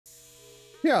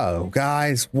Yo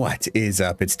guys, what is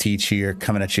up? It's Teach here,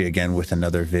 coming at you again with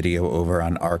another video over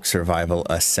on Ark Survival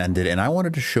Ascended, and I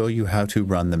wanted to show you how to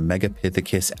run the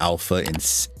MEGAPITHICUS Alpha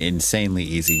insanely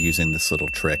easy using this little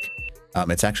trick.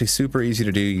 It's actually super easy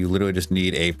to do. You literally just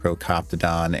need a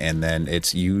Procoptodon, and then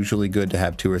it's usually good to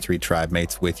have 2 or 3 tribe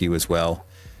mates with you as well.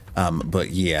 But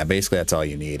yeah, basically that's all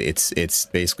you need. It's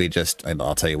basically just, and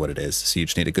I'll tell you what it is. So you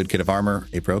just need a good kit of armor,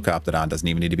 a Procoptodon, doesn't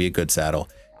even need to be a good saddle,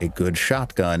 a good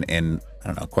shotgun, and I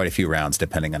don't know, quite a few rounds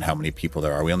depending on how many people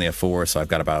there are. We only have 4, so I've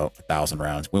got about 1,000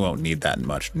 rounds. We won't need that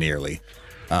much, nearly.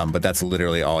 But that's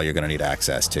literally all you're going to need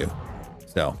access to.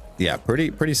 So yeah,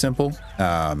 pretty simple,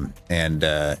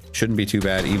 and shouldn't be too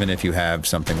bad, even if you have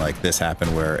something like this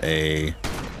happen where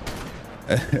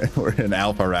where an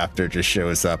alpha raptor just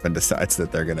shows up and decides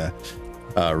that they're gonna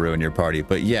ruin your party.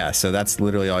 But yeah, so that's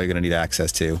literally all you're gonna need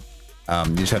access to.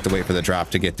 You just have to wait for the drop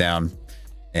to get down,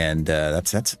 and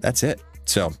that's it.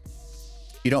 So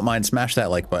if you don't mind, smash that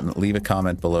like button, leave a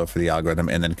comment below for the algorithm,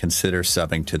 and then consider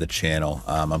subbing to the channel.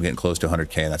 I'm getting close to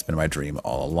 100K, and that's been my dream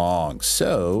all along.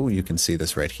 So you can see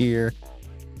this right here.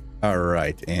 All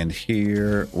right, and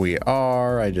here we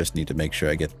are. I just need to make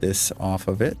sure I get this off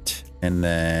of it. And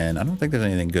then I don't think there's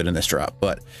anything good in this drop,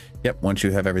 but yep, once you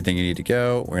have everything you need to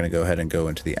go, we're gonna go ahead and go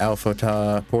into the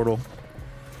alpha portal,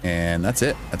 and that's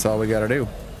it. That's all we gotta do.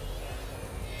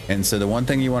 And so the one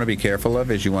thing you want to be careful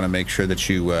of is you want to make sure that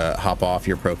you hop off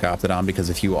your Procoptodon, because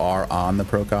if you are on the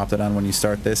Procoptodon when you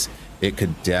start this, it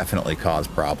could definitely cause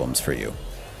problems for you.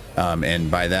 And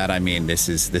by that I mean this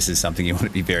is something you want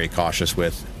to be very cautious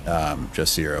with,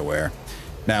 just so you're aware.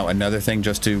 Now, another thing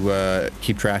just to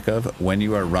keep track of, when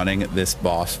you are running this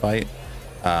boss fight,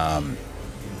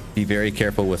 be very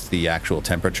careful with the actual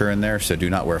temperature in there. So do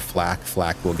not wear flak.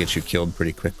 Flak will get you killed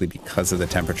pretty quickly because of the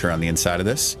temperature on the inside of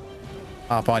this.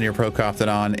 Hop on your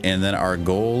Procoptodon, and then our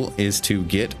goal is to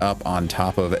get up on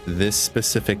top of this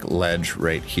specific ledge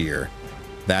right here.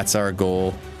 That's our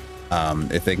goal.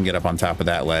 If they can get up on top of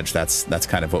that ledge, that's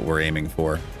kind of what we're aiming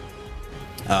for.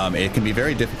 It can be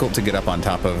very difficult to get up on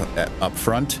top of up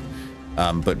front,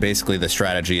 but basically the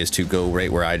strategy is to go right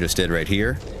where I just did right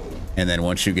here, and then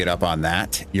once you get up on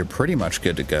that, you're pretty much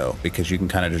good to go, because you can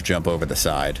kind of just jump over the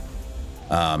side,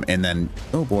 and then,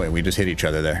 oh boy, we just hit each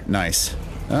other there. Nice.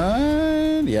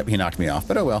 Yep, he knocked me off,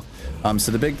 but oh well.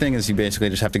 So the big thing is you basically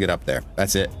just have to get up there.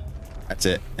 That's it.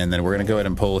 And then we're gonna go ahead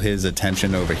and pull his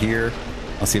attention over here.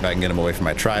 I'll see if I can get him away from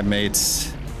my tribe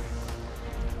mates.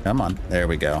 Come on, there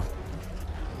we go.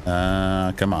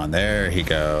 Come on, there he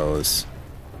goes.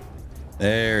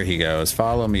 There he goes.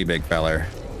 Follow me, big feller.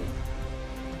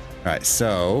 All right,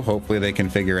 so hopefully they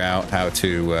can figure out how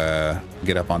to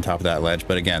get up on top of that ledge.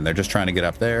 But again, they're just trying to get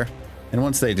up there. And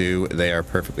once they do, they are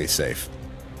perfectly safe.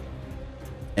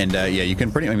 And yeah, you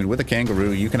can I mean, with a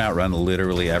kangaroo, you can outrun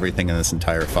literally everything in this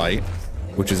entire fight,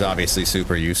 which is obviously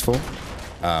super useful.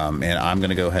 And I'm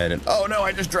going to go ahead and, oh no,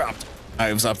 I just dropped.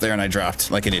 I was up there and I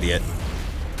dropped like an idiot.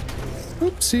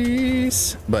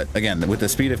 Oopsies. But again, with the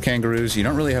speed of kangaroos, you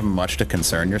don't really have much to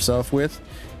concern yourself with.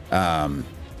 And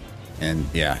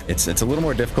yeah, it's a little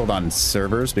more difficult on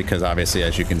servers, because obviously,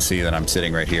 as you can see, that I'm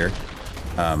sitting right here.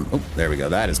 Oh, there we go.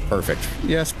 That is perfect.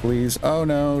 Yes, please. Oh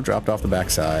no, dropped off the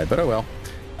backside, but oh well.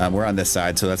 We're on this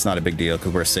side, so that's not a big deal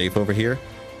because we're safe over here.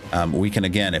 We can,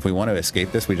 again, if we want to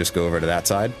escape this, we just go over to that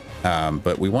side.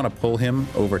 But we want to pull him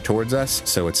over towards us,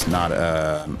 so it's not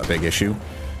a big issue.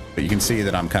 But you can see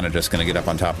that I'm kind of just going to get up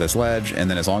on top of this ledge, and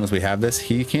then as long as we have this,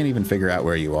 he can't even figure out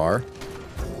where you are.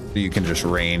 So you can just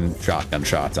rain shotgun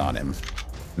shots on him.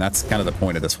 And that's kind of the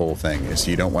point of this whole thing, is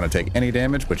you don't want to take any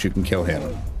damage, but you can kill him.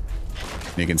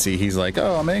 And you can see he's like,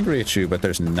 oh, I'm angry at you, but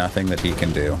there's nothing that he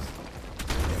can do.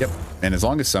 Yep. And as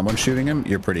long as someone's shooting him,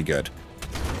 you're pretty good.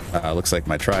 Looks like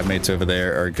my tribe mates over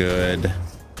there are good.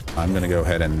 I'm going to go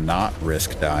ahead and not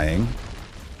risk dying.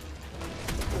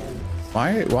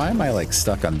 Why am I like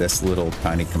stuck on this little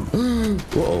tiny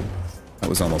whoa, that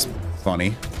was almost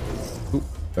funny. Ooh,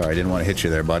 sorry, I didn't want to hit you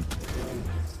there, bud.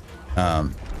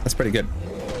 That's pretty good.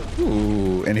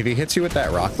 Ooh, and if he hits you with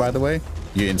that rock, by the way,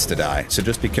 you insta-die. So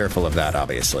just be careful of that,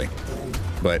 obviously.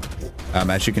 But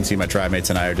as you can see, my tribe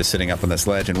mates and I are just sitting up on this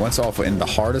ledge, and the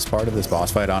hardest part of this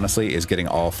boss fight, honestly, is getting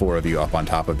all 4 of you up on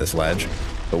top of this ledge.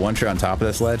 But once you're on top of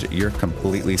this ledge, you're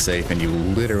completely safe, and you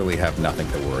literally have nothing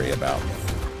to worry about.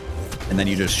 And then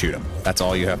you just shoot him. That's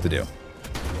all you have to do.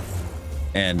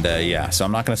 And yeah, so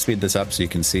I'm not going to speed this up so you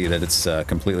can see that it's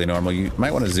completely normal. You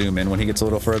might want to zoom in when he gets a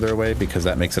little further away, because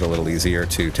that makes it a little easier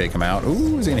to take him out.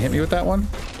 Ooh, is he going to hit me with that one?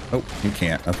 Oh, you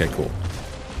can't. Okay, cool.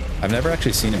 I've never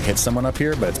actually seen him hit someone up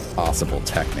here, but it's possible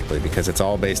technically, because it's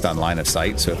all based on line of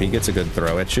sight. So if he gets a good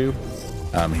throw at you,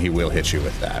 he will hit you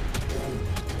with that.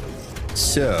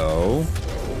 So,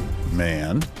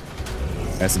 man,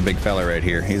 that's a big fella right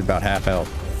here. He's about half health.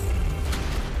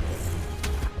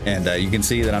 And you can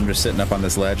see that I'm just sitting up on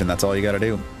this ledge, and that's all you got to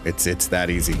do. It's that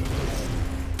easy.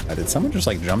 Did someone just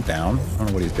like jump down? I don't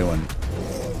know what he's doing.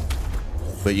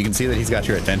 But you can see that he's got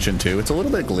your attention too. It's a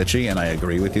little bit glitchy, and I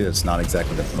agree with you. It's not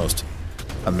exactly the most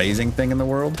amazing thing in the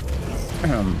world,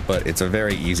 but it's a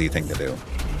very easy thing to do.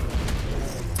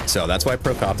 So that's why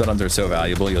Procoptodons are so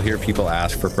valuable. You'll hear people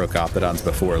ask for Procoptodons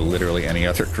before literally any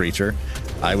other creature.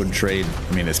 I would trade,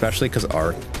 I mean, especially because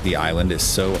Ark, the island, is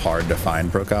so hard to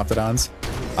find Procoptodons.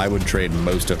 I would trade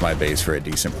most of my base for a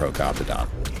decent Procoptodon.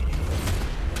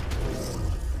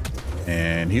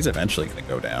 And he's eventually going to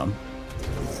go down.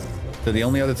 So the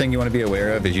only other thing you want to be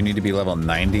aware of is you need to be level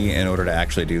 90 in order to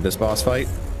actually do this boss fight.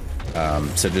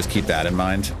 So just keep that in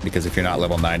mind, because if you're not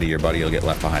level 90, your buddy will get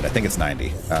left behind. I think it's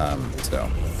 90.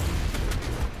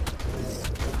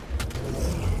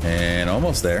 And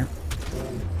almost there.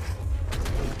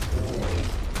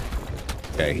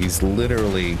 Okay, he's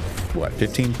literally, what,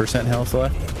 15% health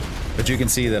left? But you can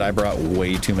see that I brought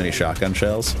way too many shotgun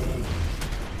shells.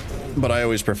 But I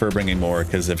always prefer bringing more,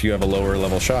 because if you have a lower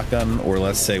level shotgun, or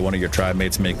let's say one of your tribe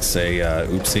mates makes a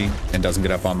oopsie and doesn't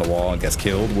get up on the wall and gets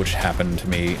killed, which happened to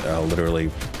me literally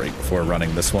right before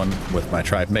running this one with my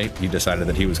tribe mate. He decided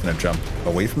that he was going to jump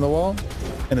away from the wall,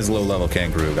 and his low level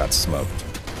kangaroo got smoked.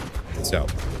 So,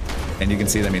 and you can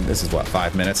see, I mean, this is what,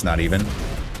 5 minutes, not even.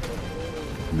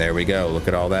 And there we go. Look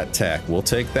at all that tech. We'll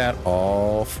take that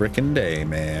all frickin' day,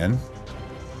 man.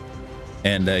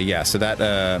 And yeah, so that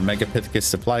Megapithecus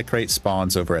supply crate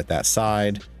spawns over at that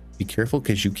side. Be careful,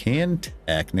 because you can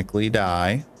technically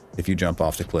die if you jump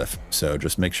off the cliff. So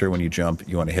just make sure when you jump,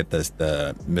 you want to hit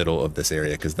the middle of this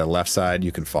area, because the left side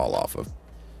you can fall off of.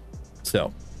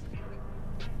 So,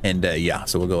 and yeah,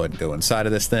 so we'll go ahead and go inside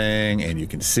of this thing, and you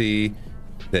can see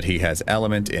that he has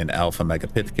element in Alpha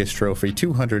Megapithecus trophy,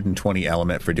 220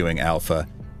 element for doing Alpha,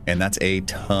 and that's a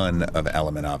ton of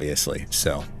element, obviously.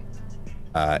 So.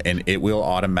 And it will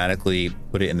automatically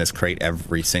put it in this crate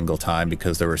every single time,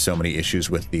 because there were so many issues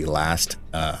with the last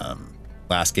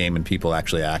game and people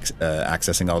actually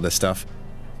accessing all this stuff.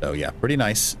 So yeah, pretty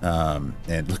nice. And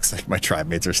it looks like my tribe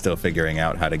mates are still figuring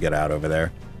out how to get out over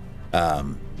there.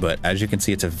 But as you can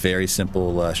see, it's a very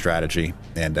simple strategy.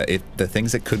 And the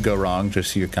things that could go wrong,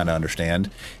 just so you kind of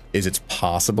understand, is it's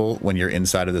possible when you're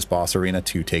inside of this boss arena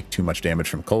to take too much damage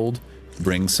from cold.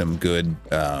 Bring some good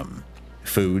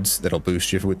foods that'll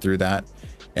boost you through that,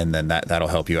 and then that'll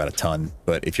help you out a ton.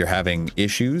 But if you're having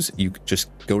issues, you just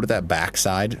go to that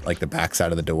backside, like the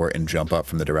backside of the door, and jump up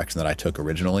from the direction that I took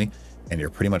originally, and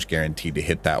you're pretty much guaranteed to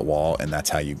hit that wall, and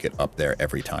that's how you get up there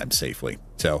every time safely.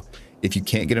 So if you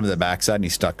can't get him to the backside and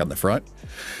he's stuck on the front,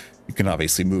 you can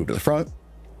obviously move to the front.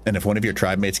 And if one of your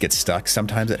tribe mates gets stuck,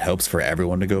 sometimes it helps for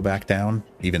everyone to go back down,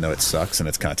 even though it sucks and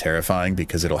it's kind of terrifying,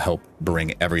 because it'll help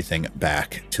bring everything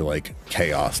back to like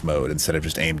chaos mode instead of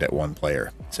just aimed at one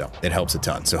player. So it helps a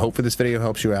ton. So hopefully this video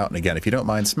helps you out. And again, if you don't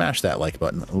mind, smash that like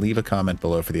button, leave a comment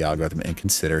below for the algorithm, and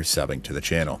consider subbing to the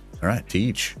channel. All right,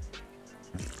 Teach.